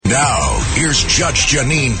Now, here's Judge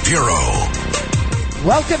Jeanine Pirro.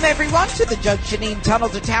 Welcome, everyone, to the Judge Jeanine Tunnel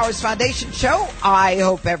to Towers Foundation Show. I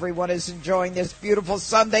hope everyone is enjoying this beautiful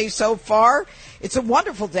Sunday so far. It's a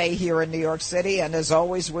wonderful day here in New York City, and as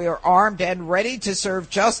always, we are armed and ready to serve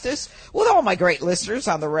justice with all my great listeners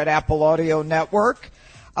on the Red Apple Audio Network.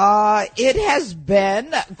 It has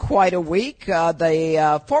been quite a week.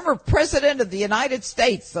 The former president of the United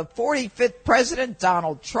States, the 45th president,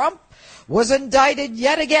 Donald Trump, was indicted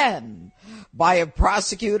yet again by a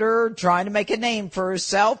prosecutor trying to make a name for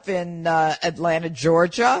herself in Atlanta,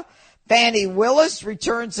 Georgia. Fani Willis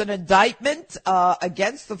returns an indictment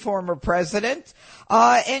against the former president,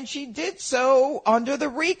 and she did so under the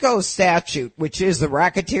RICO statute, which is the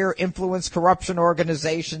Racketeer Influence Corruption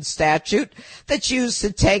Organization statute that's used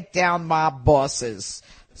to take down mob bosses.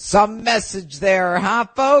 Some message there, huh,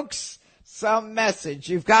 folks? Some message.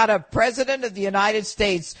 You've got a president of the United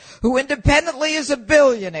States who independently is a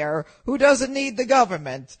billionaire who doesn't need the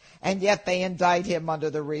government, and yet they indict him under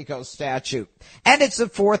the RICO statute. And it's the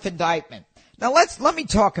fourth indictment. Now let me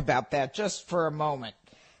talk about that just for a moment.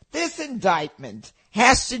 This indictment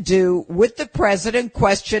has to do with the president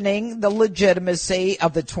questioning the legitimacy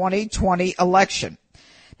of the 2020 election.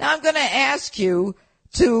 Now I'm going to ask you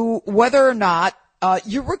to whether or not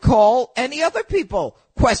you recall any other people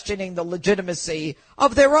questioning the legitimacy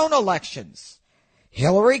of their own elections.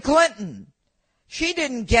 Hillary Clinton. She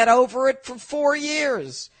didn't get over it for 4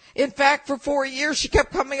 years. In fact, for 4 years, she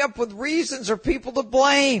kept coming up with reasons or people to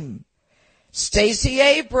blame. Stacey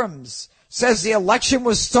Abrams says the election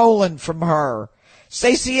was stolen from her.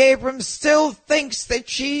 Stacey Abrams still thinks that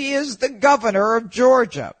she is the governor of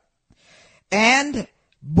Georgia. And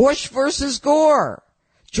Bush versus Gore.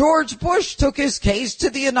 George Bush took his case to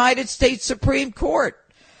the United States Supreme Court.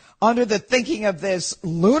 Under the thinking of this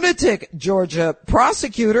lunatic Georgia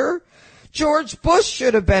prosecutor, George Bush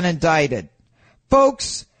should have been indicted.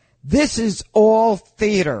 Folks, this is all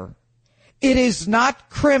theater. It is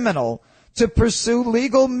not criminal to pursue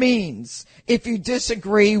legal means if you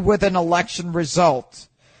disagree with an election result.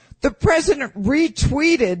 The president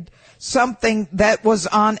retweeted something that was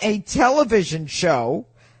on a television show.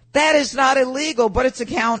 That is not illegal, but it's a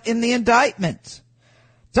count in the indictment.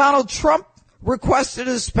 Donald Trump requested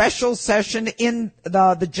a special session in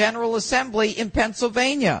the General Assembly in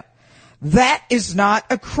Pennsylvania. That is not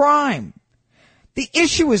a crime. The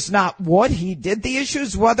issue is not what he did. The issue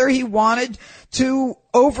is whether he wanted to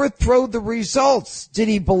overthrow the results. Did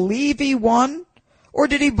he believe he won, or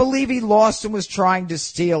did he believe he lost and was trying to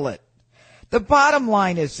steal it? The bottom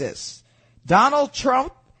line is this. Donald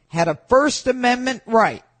Trump had a First Amendment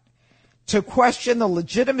right to question the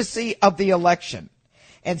legitimacy of the election.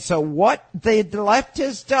 And so what the left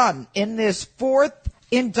has done in this fourth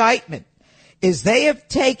indictment is they have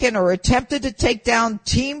taken or attempted to take down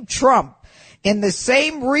Team Trump in the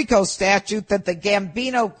same RICO statute that the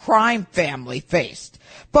Gambino crime family faced.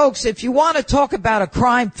 Folks, if you want to talk about a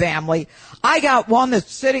crime family, I got one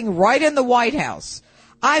that's sitting right in the White House.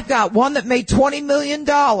 I've got one that made $20 million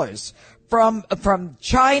from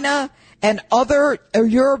China and other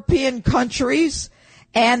European countries,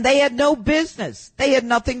 and they had no business. They had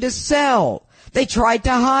nothing to sell. They tried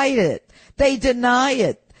to hide it. They deny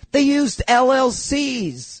it. They used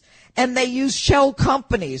LLCs, and they used shell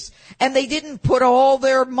companies, and they didn't put all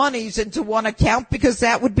their monies into one account because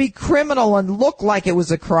that would be criminal and look like it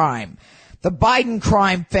was a crime. The Biden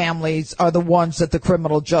crime families are the ones that the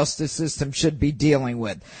criminal justice system should be dealing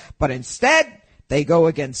with. But instead, they go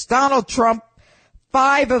against Donald Trump,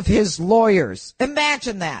 5 of his lawyers.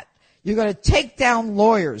 Imagine that. You're going to take down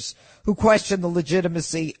lawyers who question the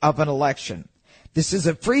legitimacy of an election. This is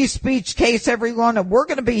a free speech case, everyone, and we're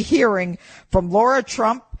going to be hearing from Laura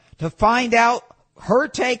Trump to find out her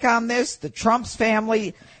take on this, the Trump's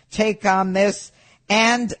family take on this,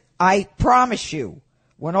 and I promise you,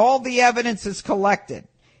 when all the evidence is collected,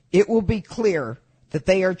 it will be clear that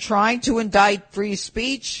they are trying to indict free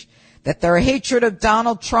speech, that their hatred of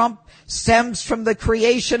Donald Trump stems from the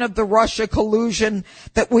creation of the Russia collusion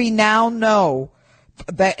that we now know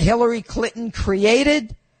that Hillary Clinton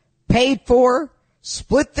created, paid for,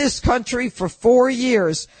 split this country for 4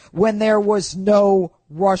 years when there was no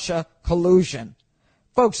Russia collusion.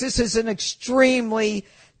 Folks, this is an extremely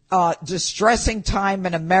distressing time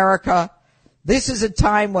in America. This is a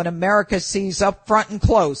time when America sees up front and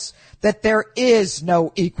close that there is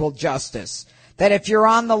no equal justice, that if you're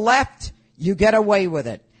on the left, you get away with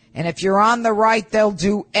it. And if you're on the right, they'll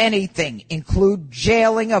do anything, include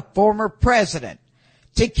jailing a former president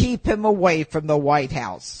to keep him away from the White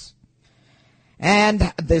House.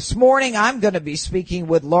 And this morning, I'm going to be speaking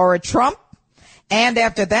with Laura Trump, And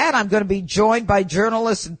after that, I'm going to be joined by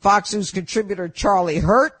journalist and Fox News contributor Charlie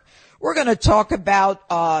Hurt. We're going to talk about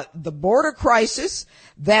the border crisis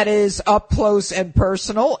that is up close and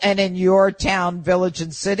personal and in your town, village,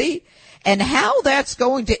 and city, and how that's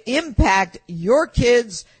going to impact your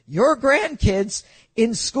kids, your grandkids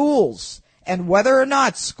in schools, and whether or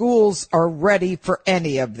not schools are ready for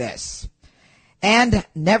any of this. And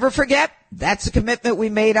never forget, that's a commitment we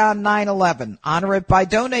made on 9/11. Honor it by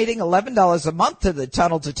donating $11 a month to the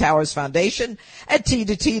Tunnel to Towers Foundation at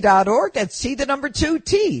T2T.org. That's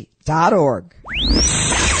T2T.org.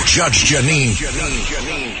 Judge Jeanine.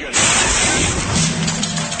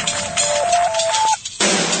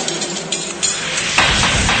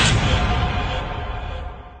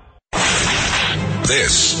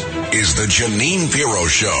 This is the Jeanine Pirro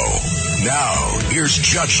Show. Now, here's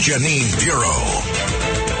Judge Jeanine Pirro.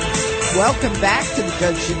 Welcome back to the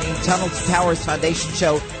Judge Jeanine Tunnel to Towers Foundation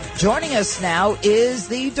Show. Joining us now is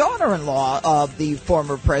the daughter-in-law of the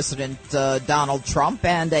former President Donald Trump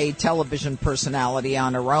and a television personality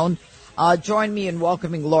on her own. Join me in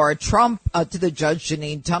welcoming Laura Trump to the Judge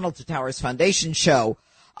Jeanine Tunnel to Towers Foundation Show.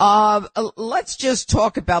 Let's just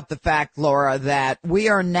talk about the fact, Laura, that we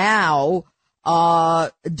are now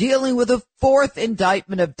dealing with a fourth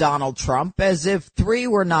indictment of Donald Trump, as if three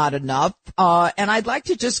were not enough. And I'd like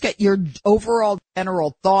to just get your overall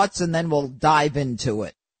general thoughts, and then we'll dive into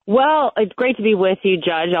it. Well, it's great to be with you,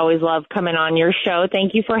 Judge. Always love coming on your show.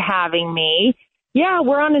 Thank you for having me. Yeah,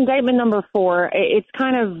 we're on indictment number 4. It's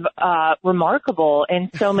kind of remarkable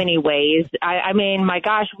in so many ways. I mean, my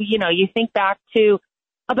gosh, you think back to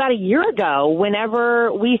about a year ago,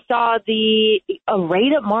 whenever we saw the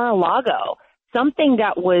raid at Mar-a-Lago, something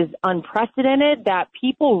that was unprecedented, that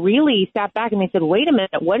people really sat back and they said, wait a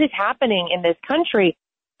minute, what is happening in this country?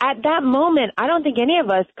 At that moment, I don't think any of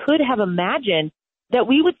us could have imagined that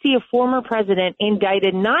we would see a former president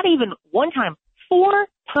indicted not even one time, 4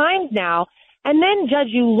 times now. And then, Judge,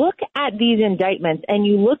 you look at these indictments and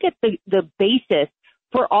you look at the basis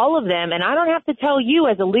for all of them. And I don't have to tell you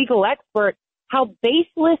as a legal expert how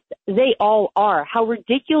baseless they all are, how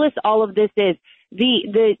ridiculous all of this is.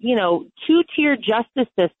 The two-tier justice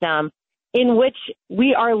system in which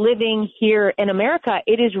we are living here in America,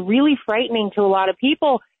 it is really frightening to a lot of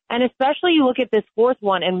people. And especially you look at this fourth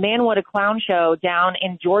one, and man, what a clown show down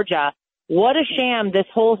in Georgia. What a sham this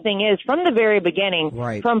whole thing is from the very beginning.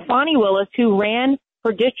 Right. From Fani Willis, who ran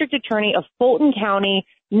for district attorney of Fulton County,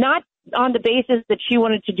 not on the basis that she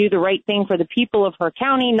wanted to do the right thing for the people of her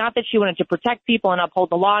county, not that she wanted to protect people and uphold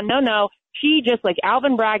the law. No. She, just like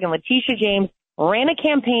Alvin Bragg and Letitia James, ran a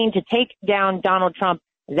campaign to take down Donald Trump.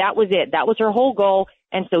 That was it. That was her whole goal.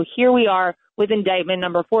 And so here we are with indictment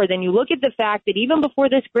number 4. Then you look at the fact that even before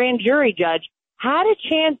this grand jury, Judge, had a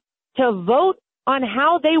chance to vote on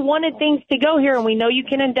how they wanted things to go here. And we know you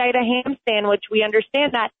can indict a ham sandwich. We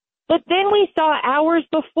understand that. But then we saw hours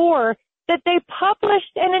before that they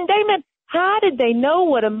published an indictment. How did they know?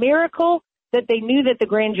 What a miracle that they knew that the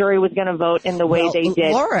grand jury was going to vote in the way they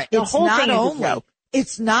did. Laura,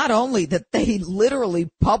 it's not only that they literally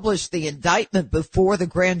published the indictment before the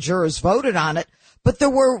grand jurors voted on it, but there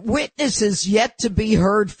were witnesses yet to be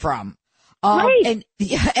heard from. Right.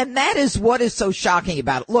 And that is what is so shocking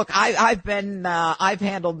about it. Look, I've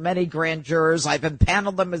handled many grand jurors. I've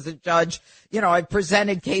impaneled them as a judge. I've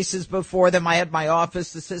presented cases before them. I had my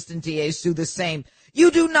office assistant DAs do the same.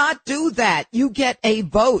 You do not do that. You get a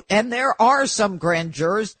vote. And there are some grand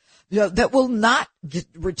jurors that will not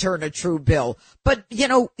return a true bill. But,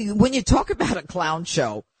 when you talk about a clown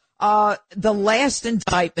show, the last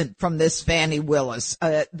indictment from this Fani Willis,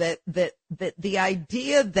 the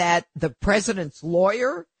idea that the president's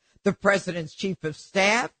lawyer, the president's chief of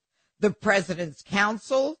staff, the president's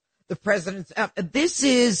counsel, the president's, this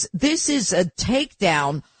is a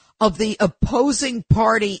takedown of the opposing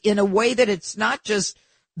party in a way that it's not just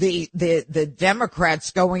the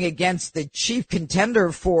Democrats going against the chief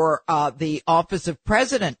contender for the office of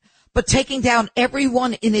president, but taking down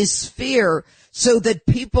everyone in his sphere so that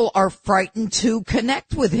people are frightened to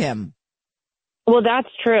connect with him. Well, that's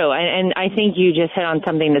true. And I think you just hit on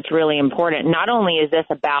something that's really important. Not only is this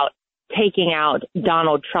about taking out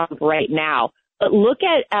Donald Trump right now, but look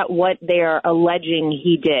at what they're alleging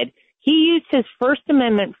he did. He used his First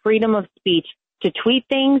Amendment freedom of speech to tweet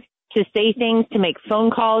things, to say things, to make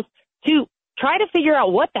phone calls, to try to figure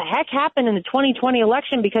out what the heck happened in the 2020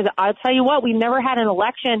 election, because I'll tell you what, we've never had an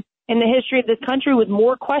election in the history of this country with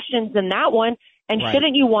more questions than that one. And Right.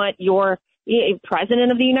 Shouldn't you want your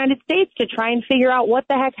president of the United States to try and figure out what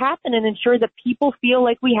the heck happened and ensure that people feel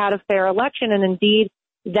like we had a fair election? And indeed,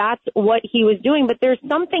 that's what he was doing. But there's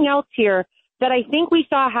something else here that I think we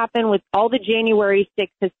saw happen with all the January 6th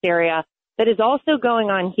hysteria that is also going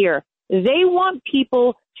on here. They want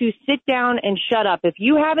people to sit down and shut up. If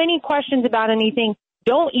you have any questions about anything,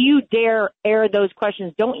 don't you dare air those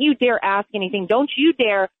questions. Don't you dare ask anything. Don't you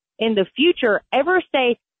dare in the future ever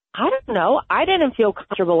say, I don't know, I didn't feel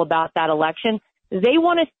comfortable about that election. They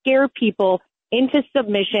want to scare people into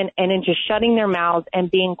submission and into shutting their mouths and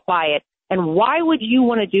being quiet. And why would you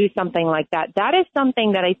want to do something like that? That is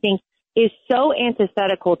something that I think is so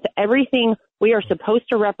antithetical to everything we are supposed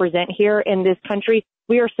to represent here in this country.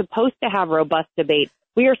 We are supposed to have robust debate.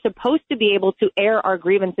 We are supposed to be able to air our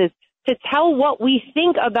grievances, to tell what we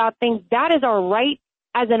think about things. That is our right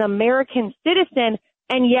as an American citizen.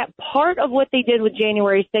 And yet part of what they did with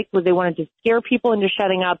January 6th was they wanted to scare people into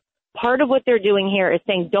shutting up. Part of what they're doing here is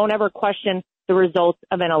saying don't ever question the results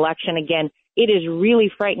of an election again. It is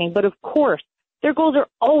really frightening. But of course, their goals are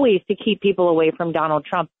always to keep people away from Donald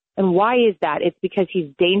Trump. And why is that? It's because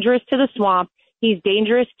he's dangerous to the swamp. He's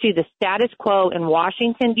dangerous to the status quo in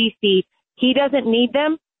Washington, D.C. He doesn't need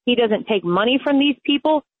them. He doesn't take money from these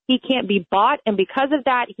people. He can't be bought. And because of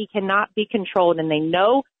that, he cannot be controlled. And they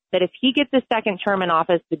know that if he gets a second term in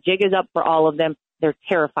office, the jig is up for all of them. They're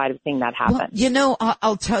terrified of seeing that happen. Well,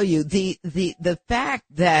 I'll tell you, the fact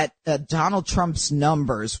that Donald Trump's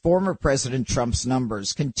numbers, former President Trump's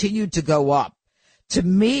numbers, continue to go up, to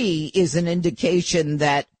me is an indication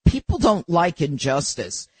that people don't like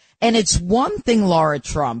injustice. And it's one thing, Laura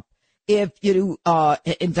Trump, if you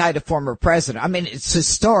indict a former president. I mean, it's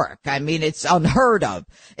historic. I mean, it's unheard of.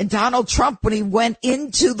 And Donald Trump, when he went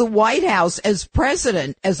into the White House as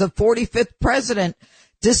president, as the 45th president,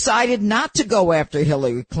 decided not to go after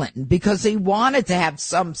Hillary Clinton because he wanted to have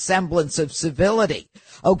some semblance of civility.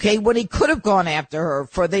 Okay, when he could have gone after her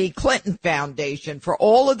for the Clinton Foundation, for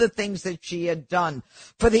all of the things that she had done,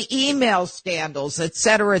 for the email scandals, et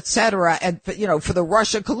cetera, and for the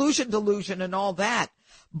Russia collusion delusion and all that.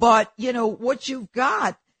 But, what you've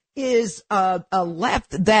got is a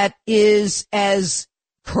left that is as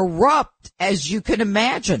corrupt as you can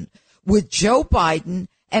imagine with Joe Biden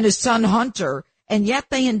and his son Hunter. And yet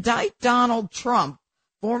they indict Donald Trump,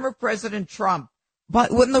 former President Trump,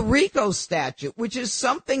 but with the RICO statute, which is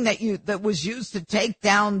something that was used to take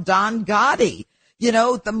down Don Gotti,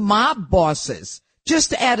 the mob bosses, just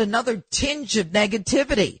to add another tinge of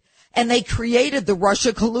negativity. And they created the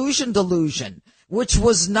Russia collusion delusion, which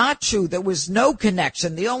was not true. There was no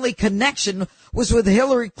connection. The only connection was with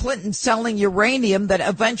Hillary Clinton selling uranium that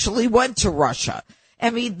eventually went to Russia. I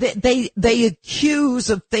mean, they accuse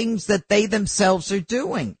of things that they themselves are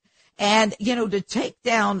doing. And, to take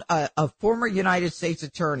down a former United States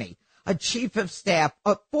attorney, a chief of staff,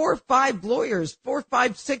 4 or 5 lawyers, 4,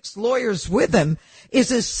 5, 6 lawyers with him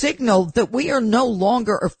is a signal that we are no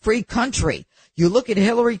longer a free country. You look at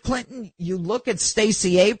Hillary Clinton, you look at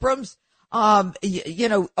Stacey Abrams, all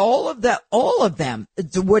of them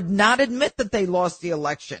would not admit that they lost the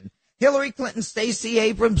election. Hillary Clinton, Stacey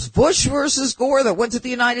Abrams, Bush versus Gore that went to the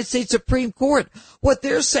United States Supreme Court. What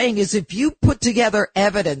they're saying is if you put together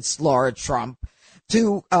evidence, Laura Trump,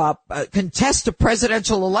 to contest a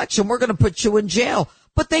presidential election, we're going to put you in jail.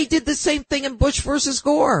 But they did the same thing in Bush versus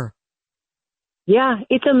Gore. Yeah,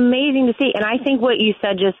 it's amazing to see. And I think what you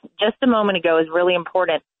said just a moment ago is really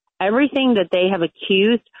important. Everything that they have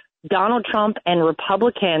accused Donald Trump and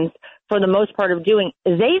Republicans, for the most part, of doing,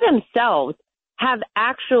 they themselves have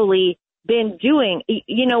actually been doing.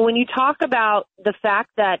 When you talk about the fact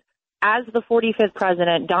that as the 45th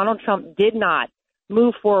president, Donald Trump did not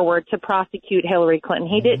move forward to prosecute Hillary Clinton.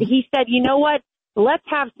 He said, you know what? Let's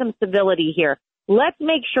have some civility here. Let's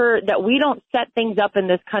make sure that we don't set things up in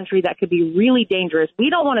this country that could be really dangerous. We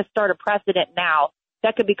don't want to start a precedent now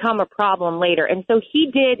that could become a problem later. And so he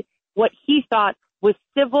did what he thought was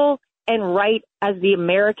civil and right as the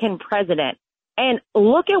American president. And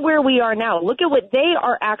look at where we are now. Look at what they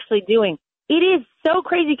are actually doing. It is so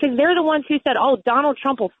crazy because they're the ones who said, oh, Donald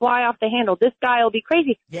Trump will fly off the handle. This guy will be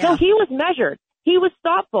crazy. Yeah. No, he was measured. He was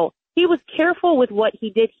thoughtful. He was careful with what he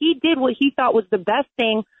did. He did what he thought was the best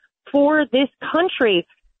thing for this country.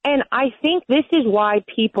 And I think this is why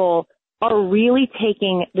people are really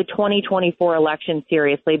taking the 2024 election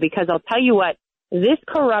seriously, because I'll tell you what, this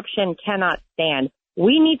corruption cannot stand.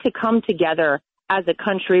 We need to come together as a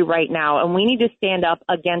country right now, and we need to stand up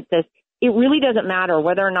against this. It really doesn't matter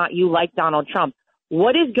whether or not you like Donald Trump.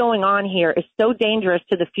 What is going on here is so dangerous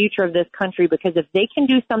to the future of this country, because if they can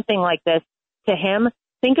do something like this to him,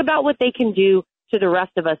 think about what they can do to the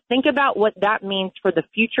rest of us. Think about what that means for the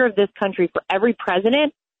future of this country, for every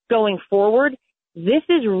president going forward. This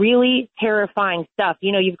is really terrifying stuff.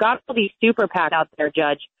 You've got all these super PACs out there,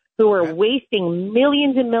 Judge, who are wasting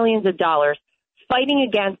millions and millions of dollars fighting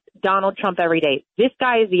against Donald Trump every day. This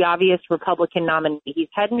guy is the obvious Republican nominee. He's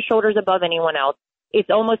head and shoulders above anyone else. It's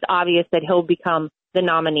almost obvious that he'll become the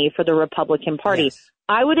nominee for the Republican Party. Yes.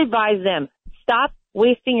 I would advise them, stop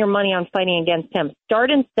wasting your money on fighting against him.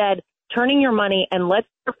 Start instead turning your money and let's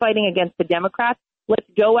start fighting against the Democrats. Let's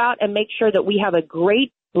go out and make sure that we have a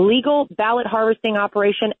great legal ballot harvesting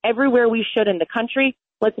operation everywhere we should in the country.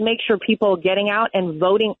 Let's make sure people are getting out and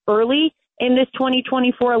voting early in this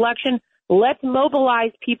 2024 election. Let's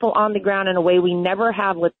mobilize people on the ground in a way we never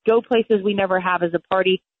have. Let's go places we never have as a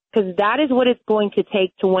party, because that is what it's going to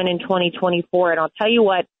take to win in 2024. And I'll tell you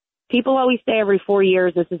what, people always say every 4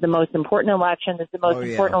 years, this is the most important election. This is the most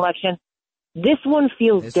important election. This one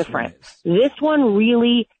feels different. This one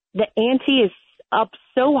really, the ante is up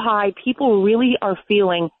so high. People really are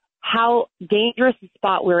feeling how dangerous a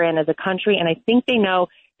spot we're in as a country. And I think they know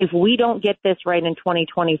if we don't get this right in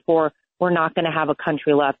 2024, we're not going to have a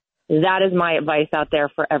country left. That is my advice out there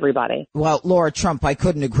for everybody. Well, Laura Trump, I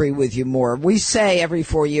couldn't agree with you more. We say every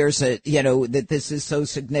 4 years that, that this is so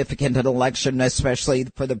significant an election, especially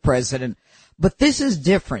for the president. But this is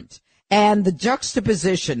different. And the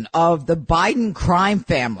juxtaposition of the Biden crime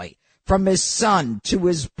family, from his son to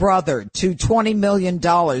his brother to $20 million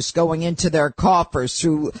going into their coffers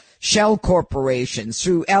through shell corporations,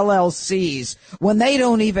 through LLCs, when they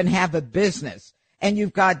don't even have a business. And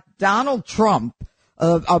you've got Donald Trump,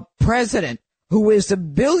 a president who is a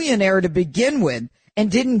billionaire to begin with and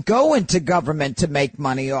didn't go into government to make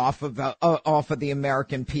money off of the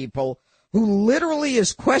American people, who literally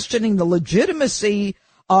is questioning the legitimacy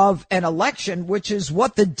of an election, which is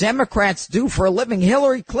what the Democrats do for a living.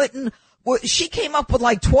 Hillary Clinton, she came up with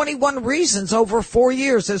like 21 reasons over 4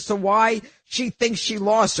 years as to why she thinks she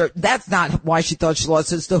lost. Or that's not why she thought she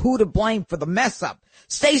lost. It's the who to blame for the mess up.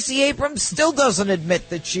 Stacey Abrams still doesn't admit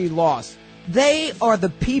that she lost. They are the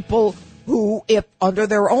people who, if under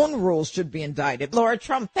their own rules, should be indicted. Laura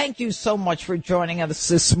Trump, thank you so much for joining us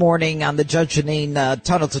this morning on the Judge Jeanine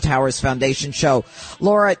Tunnel to Towers Foundation show.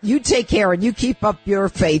 Laura, you take care and you keep up your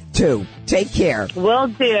faith, too. Take care. Will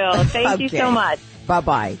do. Thank you so much.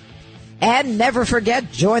 Bye-bye. And never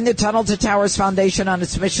forget, join the Tunnel to Towers Foundation on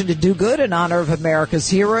its mission to do good in honor of America's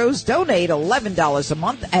heroes. Donate $11 a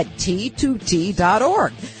month at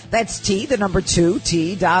T2T.org. That's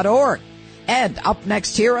T2T.org. And up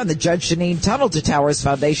next here on the Judge Jeanine Tunnel to Towers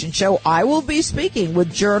Foundation show, I will be speaking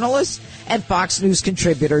with journalist and Fox News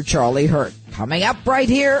contributor Charlie Hurt. Coming up right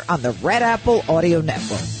here on the Red Apple Audio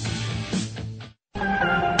Network.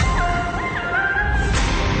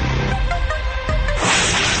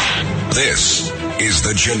 This is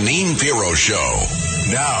the Jeanine Pirro Show.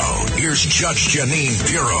 Now, here's Judge Jeanine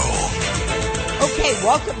Pirro. Okay,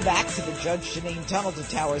 welcome back to the Judge Jeanine Tunnel to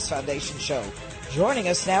Towers Foundation show. Joining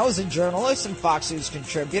us now is a journalist and Fox News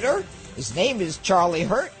contributor. His name is Charlie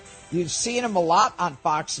Hurt. You've seen him a lot on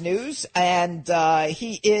Fox News, and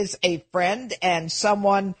he is a friend and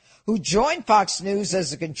someone who joined Fox News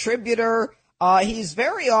as a contributor. He's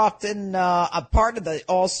very often a part of the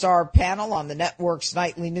all-star panel on the network's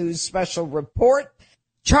nightly news special report.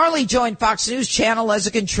 Charlie joined Fox News Channel as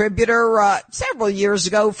a contributor several years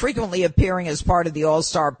ago, frequently appearing as part of the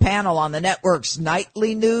all-star panel on the network's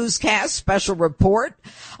nightly newscast special report.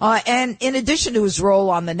 And in addition to his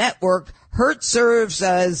role on the network, Hurt serves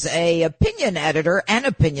as a opinion editor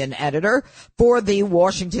for the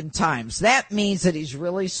Washington Times. That means that he's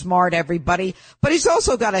really smart, everybody, but he's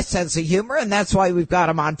also got a sense of humor, and that's why we've got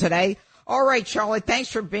him on today. All right, Charlie,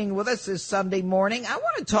 thanks for being with us this Sunday morning. I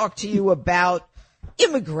want to talk to you about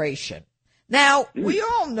immigration. Now, we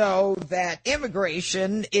all know that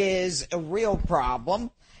immigration is a real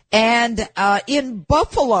problem. And in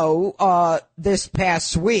Buffalo this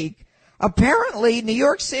past week, apparently New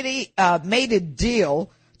York City made a deal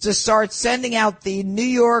to start sending out the New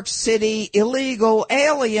York City illegal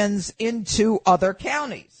aliens into other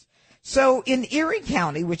counties. So in Erie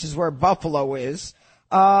County, which is where Buffalo is,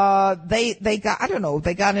 they got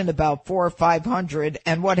in about 400 or 500.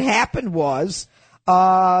 And what happened was,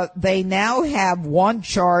 they now have one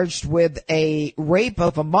charged with a rape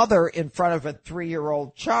of a mother in front of a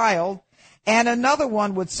 3-year-old child, and another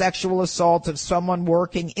one with sexual assault of someone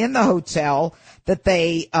working in the hotel that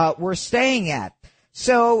they were staying at.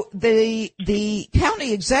 So the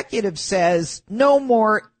county executive says no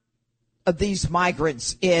more of these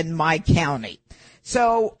migrants in my county.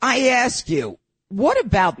 So I ask you, what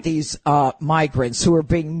about these migrants who are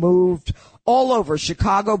being moved all over?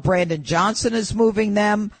 Chicago, Brandon Johnson is moving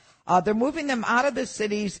them. They're moving them out of the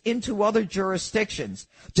cities into other jurisdictions.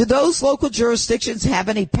 Do those local jurisdictions have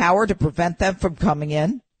any power to prevent them from coming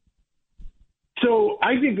in? So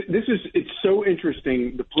I think it's so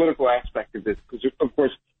interesting, the political aspect of this, because of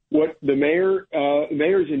course what the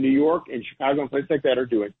mayors in New York and Chicago and places like that are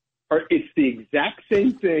doing it's the exact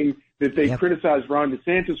same thing that they criticized Ron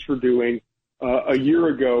DeSantis for doing a year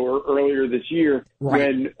ago or earlier this year,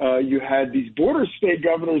 when you had these border state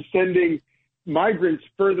governors sending migrants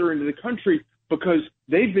further into the country because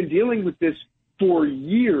they've been dealing with this for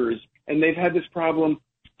years, and they've had this problem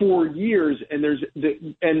for years, and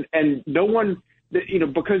and no one,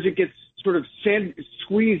 because it gets sort of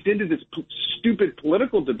squeezed into this stupid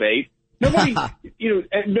political debate. Nobody,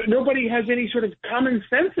 nobody has any sort of common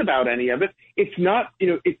sense about any of it. It's not,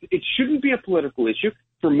 it shouldn't be a political issue.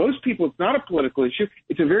 For most people, it's not a political issue.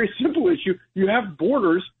 It's a very simple issue. You have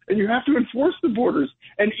borders, and you have to enforce the borders.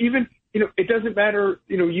 And even, it doesn't matter,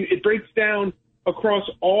 it breaks down across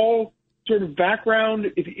all sort of background.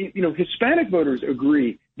 Hispanic voters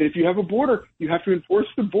agree that if you have a border, you have to enforce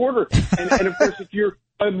the border. And of course, if you're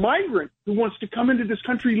a migrant who wants to come into this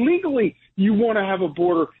country legally, you want to have a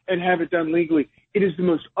border and have it done legally. It is the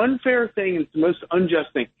most unfair thing. It's the most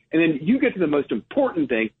unjust thing. And then you get to the most important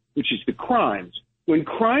thing, which is the crimes. When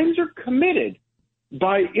crimes are committed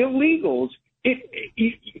by illegals,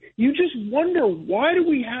 you just wonder, why do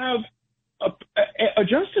we have a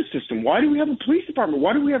justice system? Why do we have a police department?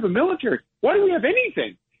 Why do we have a military? Why do we have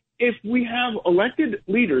anything? If we have elected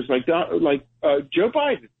leaders like Joe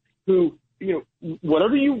Biden, who,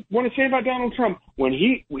 whatever you want to say about Donald Trump, when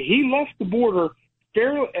he left the border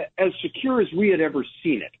fairly as secure as we had ever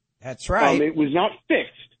seen it. That's right. It was not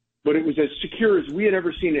fixed, but it was as secure as we had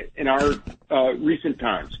ever seen it in our recent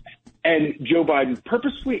times. And Joe Biden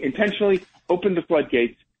purposefully, intentionally opened the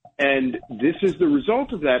floodgates, and this is the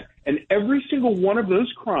result of that. And every single one of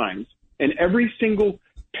those crimes and every single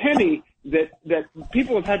penny that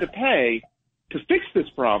people have had to pay to fix this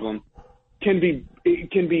problem the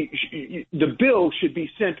bill should be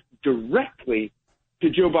sent directly to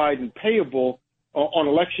Joe Biden, payable on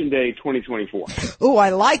Election Day 2024. Oh, I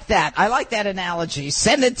like that. I like that analogy.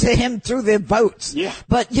 Send it to him through the votes. Yeah.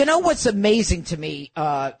 But you know what's amazing to me,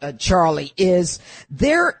 Charlie, is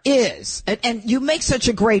there is, and you make such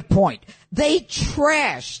a great point. They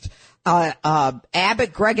trashed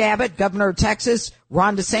Greg Abbott, governor of Texas,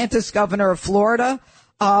 Ron DeSantis, governor of Florida,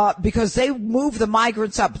 because they move the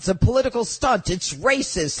migrants up. It's a political stunt. It's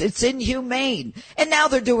racist. It's inhumane. And now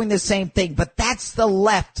they're doing the same thing. But that's the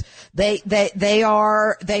left. They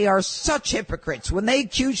are such hypocrites. When they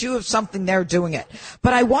accuse you of something, they're doing it.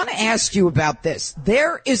 But I want to ask you about this.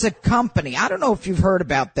 There is a company, I don't know if you've heard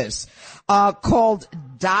about this, called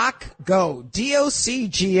DocGo,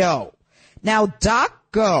 DOCGO. Now,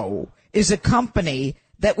 DocGo is a company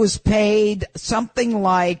that was paid something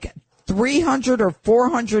like $300 or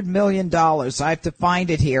 $400 million. I have to find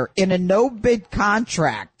it here, in a no-bid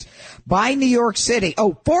contract by New York City.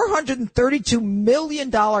 $432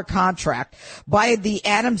 million contract by the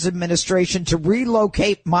Adams administration to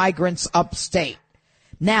relocate migrants upstate.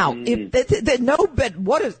 Now, if the no bid,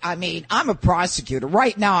 I'm a prosecutor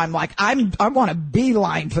right now. I'm like, I want a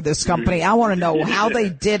beeline for this company. I want to know how they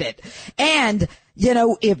did it. And,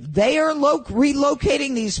 if they are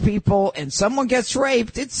relocating these people and someone gets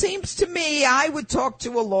raped, it seems to me I would talk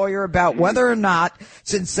to a lawyer about whether or not,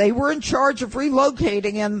 since they were in charge of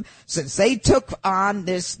relocating him, since they took on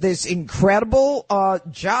this incredible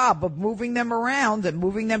job of moving them around and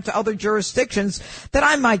moving them to other jurisdictions, that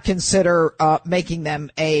I might consider making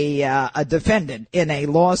them a defendant in a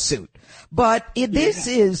lawsuit. But this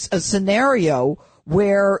is a scenario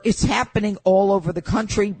where it's happening all over the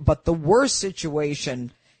country, but the worst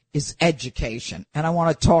situation is education. And I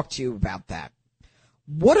want to talk to you about that.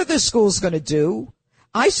 What are the schools going to do?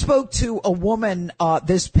 I spoke to a woman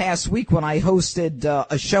this past week when I hosted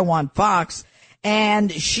a show on Fox,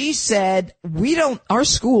 and she said, our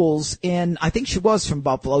schools I think she was from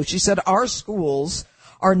Buffalo, she said our schools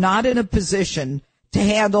are not in a position to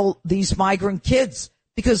handle these migrant kids,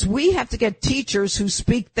 because we have to get teachers who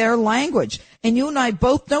speak their language. And you and I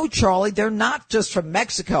both know, Charlie, they're not just from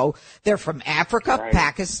Mexico. They're from Africa, right,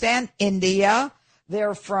 Pakistan, India.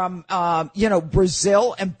 They're from,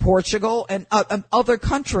 Brazil and Portugal and other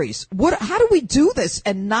countries. How do we do this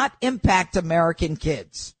and not impact American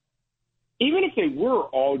kids? Even if they were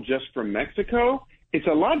all just from Mexico, it's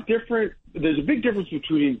a lot different. There's a big difference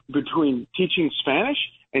between teaching Spanish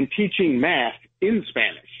and teaching math in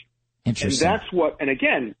Spanish. Interesting. And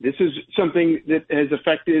again, this is something that has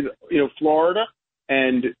affected, Florida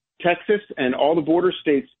and Texas and all the border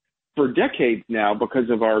states for decades now because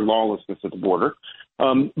of our lawlessness at the border.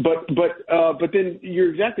 But then you're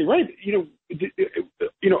exactly right. You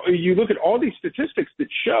look at all these statistics that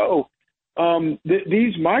show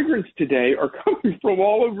these migrants today are coming from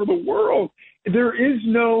all over the world. There is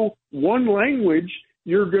no one language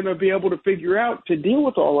you're going to be able to figure out to deal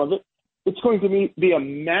with all of it. It's going to be a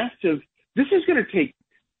massive. This is going to take.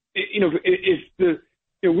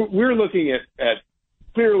 We're looking at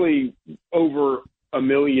clearly over 1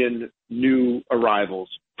 million new arrivals,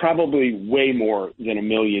 probably way more than 1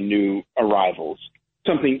 million new arrivals,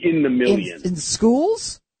 something in the millions. In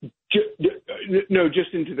schools? No,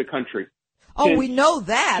 just into the country. Oh, we know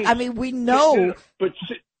that. I mean, we know. But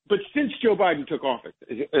since Joe Biden took office,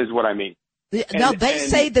 is what I mean. Now, they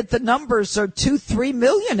say that the numbers are 2-3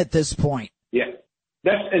 million at this point. Yeah.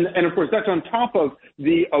 And of course, that's on top of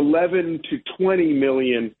the 11 to 20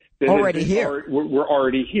 million that already here. We're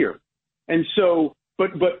already here. And so,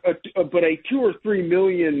 but a 2 or 3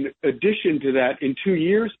 million addition to that in 2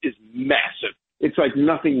 years is massive. It's like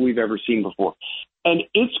nothing we've ever seen before. And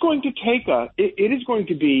it's going to take it is going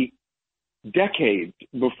to be decades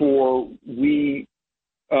before we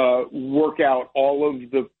work out all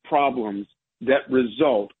of the problems that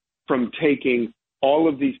result from taking all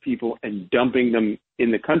of these people and dumping them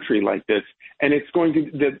in the country like this. And it's going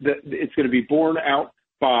to be borne out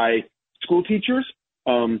by school teachers,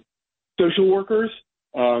 social workers,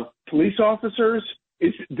 police officers.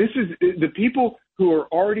 This is the people who are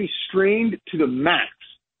already strained to the max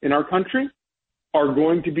in our country are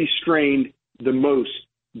going to be strained the most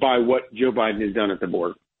by what Joe Biden has done at the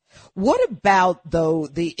border. What about, though,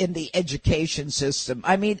 in the education system?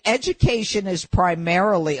 I mean, education is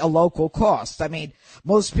primarily a local cost. I mean,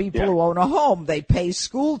 most people who own a home, they pay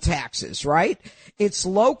school taxes, right? It's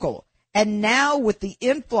local. And now with the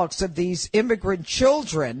influx of these immigrant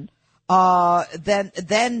children, then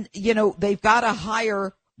they've got to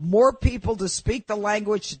hire more people to speak the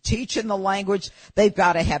language, to teach in the language. They've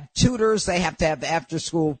got to have tutors. They have to have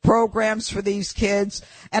after-school programs for these kids.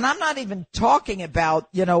 And I'm not even talking about,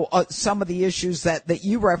 some of the issues that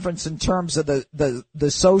you reference in terms of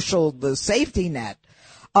the safety net.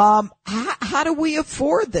 How do we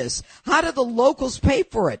afford this? How do the locals pay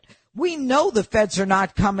for it? We know the feds are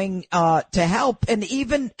not coming to help. And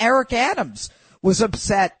even Eric Adams was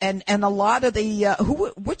upset, and a lot of the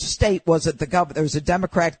which state was it? The governor, there was a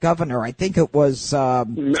Democrat governor. I think it was up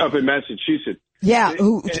in Massachusetts. Yeah.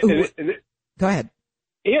 Go ahead.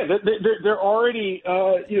 Yeah, they're already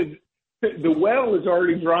the well is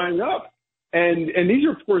already drying up, and these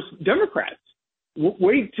are of course Democrats.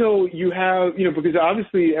 Wait till you have because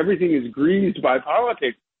obviously everything is greased by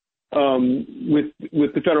politics with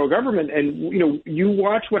the federal government, and you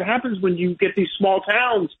watch what happens when you get these small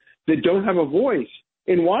towns that don't have a voice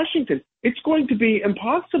in Washington. It's going to be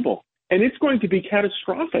impossible, and it's going to be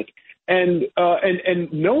catastrophic, and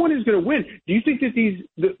no one is going to win. Do you think that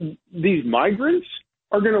these migrants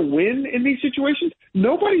are going to win in these situations?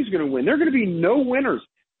 Nobody's going to win. There are going to be no winners.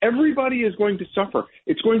 Everybody is going to suffer.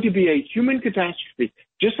 It's going to be a human catastrophe,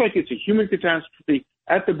 just like it's a human catastrophe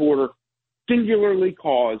at the border, singularly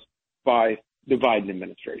caused by the Biden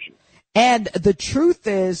administration. And the truth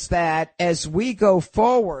is that as we go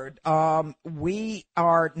forward, we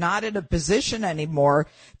are not in a position anymore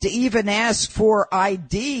to even ask for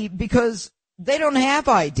ID because they don't have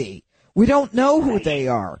ID. We don't know who they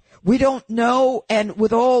are. We don't know. And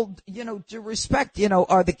with all, due respect,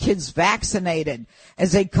 are the kids vaccinated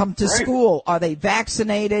as they come to school? Are they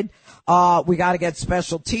vaccinated? We got to get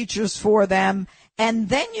special teachers for them. And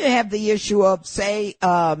then you have the issue of, say,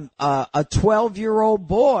 a 12-year-old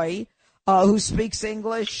boy who speaks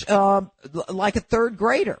English like a third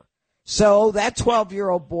grader. So that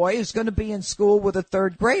 12-year-old boy is going to be in school with a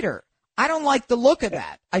third grader. I don't like the look of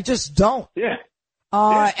that. I just don't. Yeah.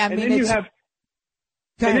 And then you have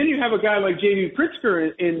a guy like J.D.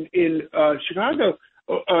 Pritzker in Chicago,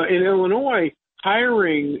 in Illinois,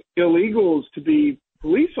 hiring illegals to be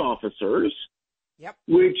police officers. Yep.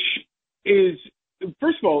 Which is,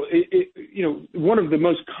 first of all, one of the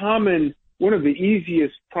most common. One of the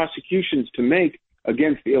easiest prosecutions to make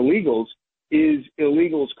against the illegals is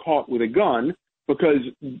illegals caught with a gun, because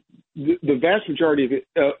the vast majority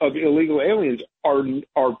of illegal aliens are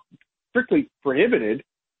strictly prohibited.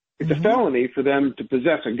 It's a felony for them to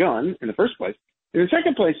possess a gun in the first place. In the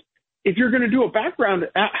second place, if you're going to do a background,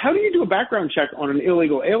 how do you do a background check on an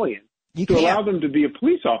illegal alien allow them to be a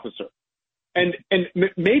police officer? And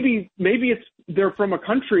maybe they're from a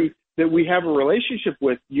country that we have a relationship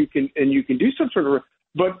with. You can do some sort of,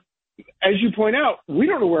 but as you point out, we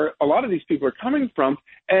don't know where a lot of these people are coming from,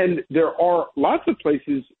 and there are lots of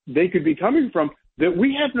places they could be coming from that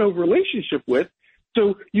we have no relationship with.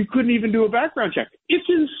 So you couldn't even do a background check. It's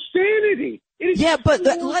insanity. Yeah, but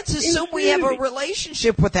let's assume we have a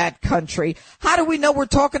relationship with that country. How do we know we're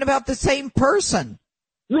talking about the same person?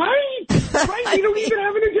 Right. You don't even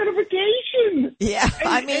have an identification. Yeah,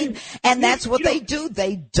 and that's what they do.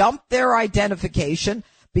 They dump their identification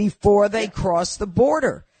before they cross the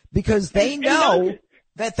border because they know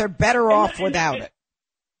that they're better off without it.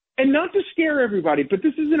 And not to scare everybody, but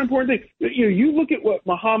this is an important thing. You look at what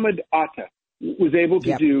Muhammad Atta was able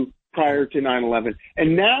to do prior to 9/11,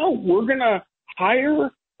 and now we're going to hire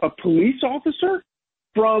a police officer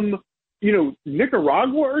from,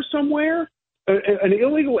 Nicaragua or somewhere, an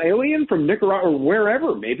illegal alien from Nicaragua or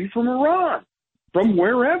wherever, maybe from Iran, from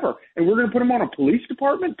wherever, and we're going to put him on a police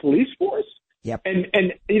force. Yep.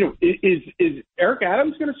 And is Eric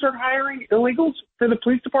Adams going to start hiring illegals for the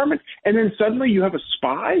police department? And then suddenly you have a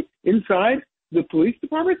spy inside the police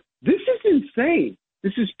department? This is insane.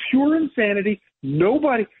 This is pure insanity. No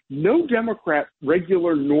Democrat,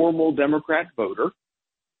 regular, normal Democrat voter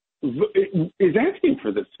is asking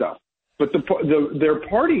for this stuff. But their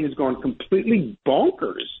party has gone completely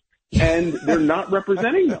bonkers, and they're not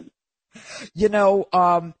representing them.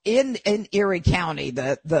 In Erie County,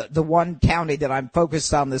 the one county that I'm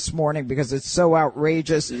focused on this morning because it's so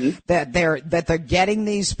outrageous that they're getting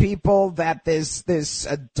these people, that this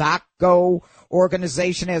DocGo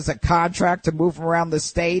organization has a contract to move around the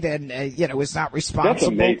state and, is not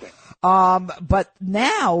responsible. That's amazing. But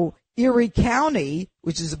now Erie County,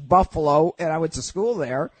 which is Buffalo, and I went to school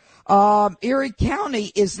there, Erie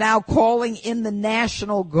County is now calling in the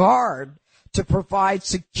National Guard to provide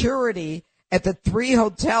security at the 3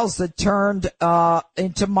 hotels that turned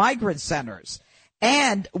into migrant centers.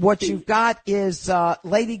 And what you've got is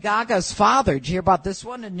Lady Gaga's father. Did you hear about this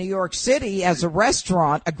one? In New York City has a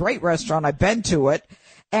restaurant, a great restaurant. I've been to it.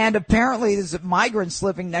 And apparently there's migrants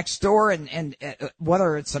living next door, and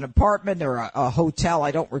whether it's an apartment or a hotel,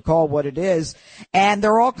 I don't recall what it is. And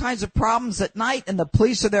there are all kinds of problems at night, and the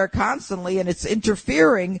police are there constantly, and it's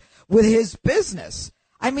interfering with his business.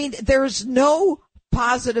 There's no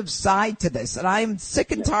positive side to this, and I'm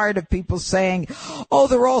sick and tired of people saying, oh,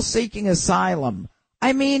 they're all seeking asylum.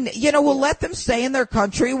 We'll let them stay in their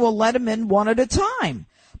country. We'll let them in one at a time.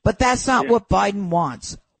 But that's not what Biden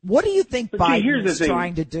wants. What do you think Biden is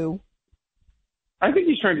trying to do? I think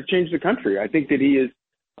he's trying to change the country. I think that he is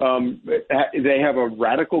they have a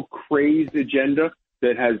radical, crazed agenda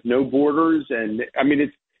that has no borders. And,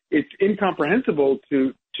 it's incomprehensible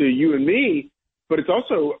to you and me, but it's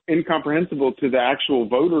also incomprehensible to the actual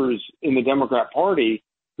voters in the Democrat Party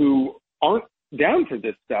who aren't down for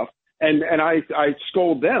this stuff. And I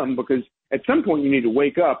scold them because at some point you need to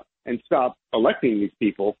wake up and stop electing these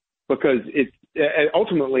people, because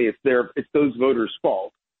ultimately it's those voters'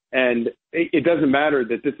 fault. And it doesn't matter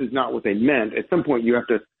that this is not what they meant. At some point you have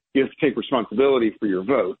to take responsibility for your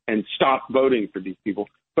vote and stop voting for these people.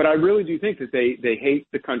 But I really do think that they hate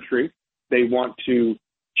the country. They want to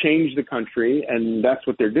change the country, and that's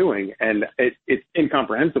what they're doing. And it's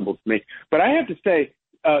incomprehensible to me. But I have to say,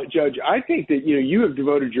 Judge, I think that you have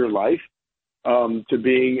devoted your life to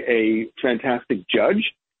being a fantastic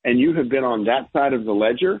judge, and you have been on that side of the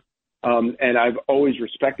ledger, and I've always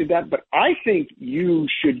respected that. But I think you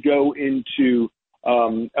should go into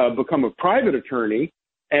become a private attorney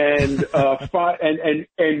and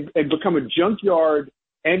become a junkyard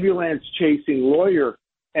ambulance chasing lawyer.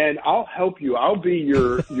 And I'll help you. I'll be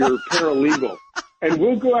your paralegal. And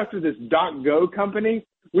we'll go after this DocGo company.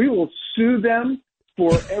 We will sue them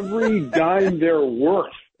for every dime they're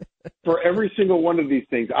worth, for every single one of these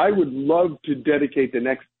things. I would love to dedicate the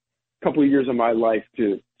next couple of years of my life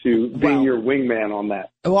to being your wingman on that.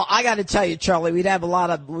 Well, I got to tell you, Charlie, we'd have a lot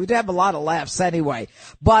of laughs anyway.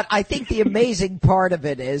 But I think the amazing part of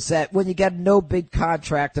it is that when you get no bid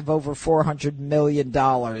contract of over $400 million,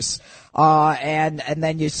 and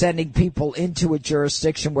then you're sending people into a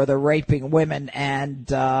jurisdiction where they're raping women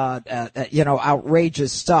and,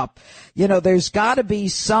 outrageous stuff, there's got to be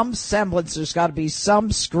some semblance, there's got to be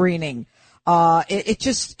some screening.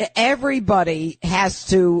 Everybody has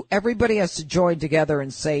to join together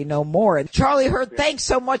and say no more. And Charlie Hurd, thanks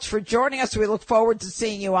so much for joining us. We look forward to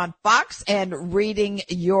seeing you on Fox and reading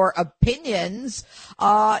your opinions,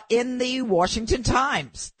 in the Washington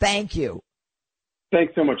Times. Thank you.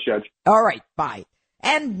 Thanks so much, Judge. All right. Bye.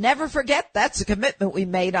 And never forget, that's a commitment we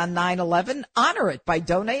made on 9/11. Honor it by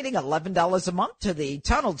donating $11 a month to the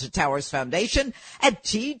Tunnel to Towers Foundation at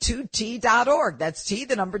T2T.org. That's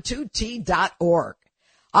T2T.org.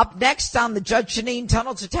 Up next on the Judge Jeanine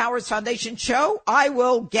Tunnel to Towers Foundation show, I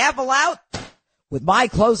will gavel out with my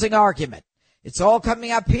closing argument. It's all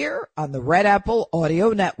coming up here on the Red Apple Audio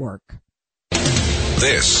Network.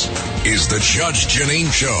 This is the Judge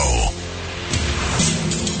Jeanine Show.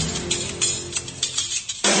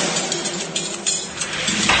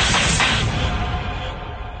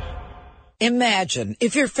 Imagine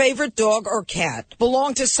if your favorite dog or cat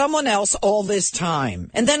belonged to someone else all this time,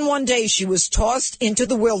 and then one day she was tossed into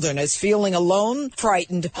the wilderness feeling alone,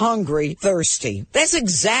 frightened, hungry, thirsty. That's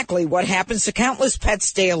exactly what happens to countless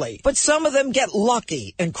pets daily. But some of them get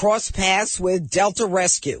lucky and cross paths with Delta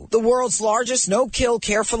Rescue, the world's largest no-kill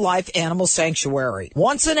care-for-life animal sanctuary.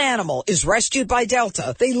 Once an animal is rescued by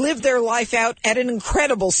Delta, they live their life out at an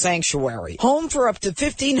incredible sanctuary. Home for up to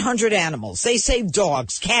 1,500 animals. They save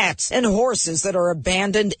dogs, cats, and horses that are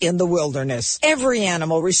abandoned in the wilderness. Every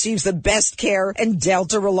animal receives the best care, and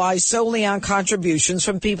Delta relies solely on contributions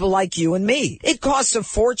from people like you and me. It costs a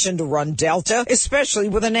fortune to run Delta, especially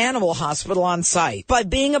with an animal hospital on site. By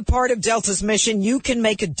being a part of Delta's mission, you can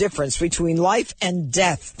make a difference between life and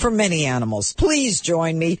death for many animals. Please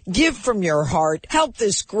join me. Give from your heart. Help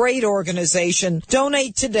this great organization.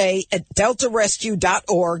 Donate today at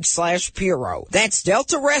deltarescue.org/Piro. That's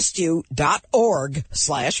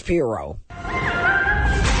deltarescue.org/Piro.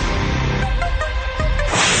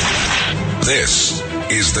 This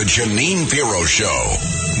is the Jeanine Pirro Show.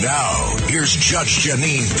 Now, here's Judge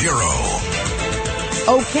Jeanine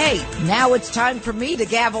Pirro. Okay, now it's time for me to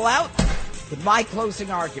gavel out with my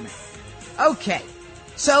closing argument. Okay,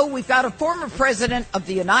 so we've got a former president of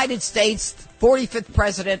the United States, 45th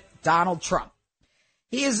President Donald Trump.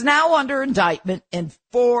 He is now under indictment in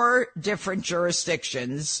 4 different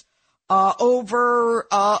jurisdictions over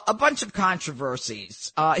a bunch of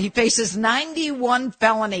controversies. He faces 91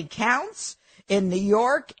 felony counts in New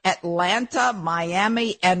York, Atlanta,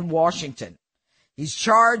 Miami, and Washington. He's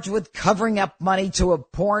charged with covering up money to a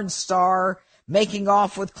porn star, making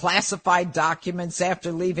off with classified documents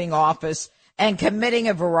after leaving office, and committing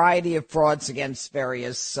a variety of frauds against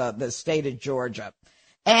various the state of Georgia.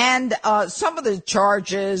 And some of the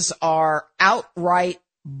charges are outright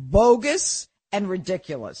bogus and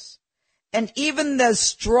ridiculous. And even the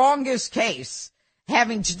strongest case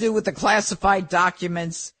having to do with the classified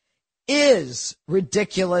documents is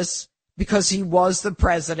ridiculous because he was the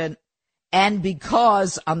president and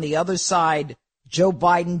because on the other side, Joe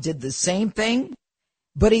Biden did the same thing,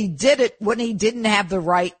 but he did it when he didn't have the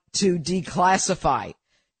right to declassify.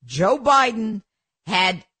 Joe Biden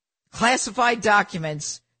had classified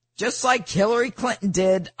documents just like Hillary Clinton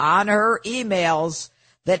did on her emails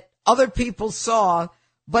that other people saw.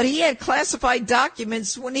 But he had classified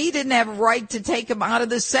documents when he didn't have a right to take them out of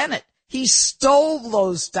the Senate. He stole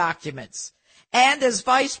those documents. And as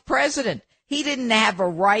vice president, he didn't have a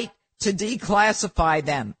right to declassify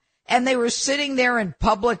them. And they were sitting there in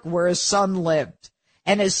public where his son lived.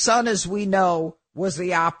 And his son, as we know, was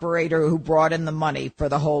the operator who brought in the money for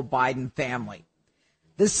the whole Biden family.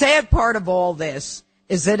 The sad part of all this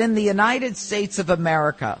is that in the United States of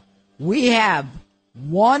America, we have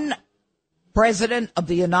one President of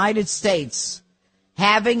the United States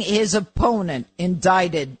having his opponent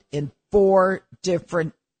indicted in 4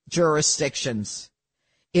 different jurisdictions.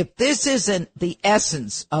 If this isn't the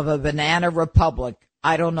essence of a banana republic,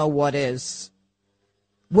 I don't know what is.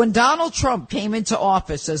 When Donald Trump came into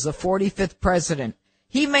office as the 45th president,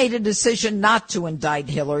 he made a decision not to indict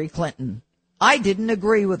Hillary Clinton. I didn't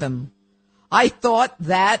agree with him. I thought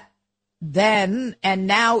that then, and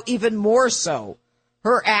now even more so,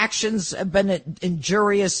 her actions have been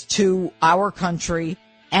injurious to our country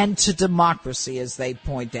and to democracy, as they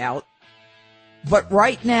point out. But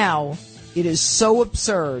right now, it is so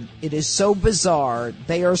absurd, it is so bizarre,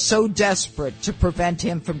 they are so desperate to prevent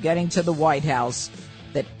him from getting to the White House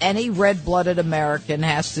that any red-blooded American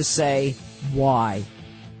has to say, why?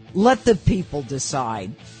 Let the people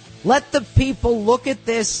decide. Let the people look at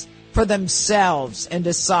this for themselves and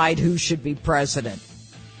decide who should be president.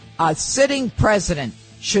 A sitting president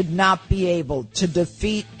should not be able to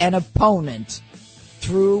defeat an opponent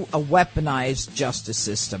through a weaponized justice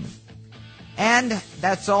system. And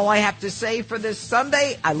that's all I have to say for this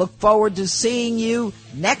Sunday. I look forward to seeing you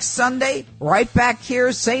next Sunday, right back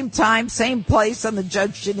here, same time, same place on the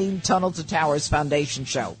Judge Jeanine Tunnel to Towers Foundation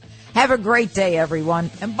show. Have a great day,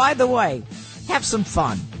 everyone. And by the way, have some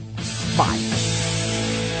fun. Bye.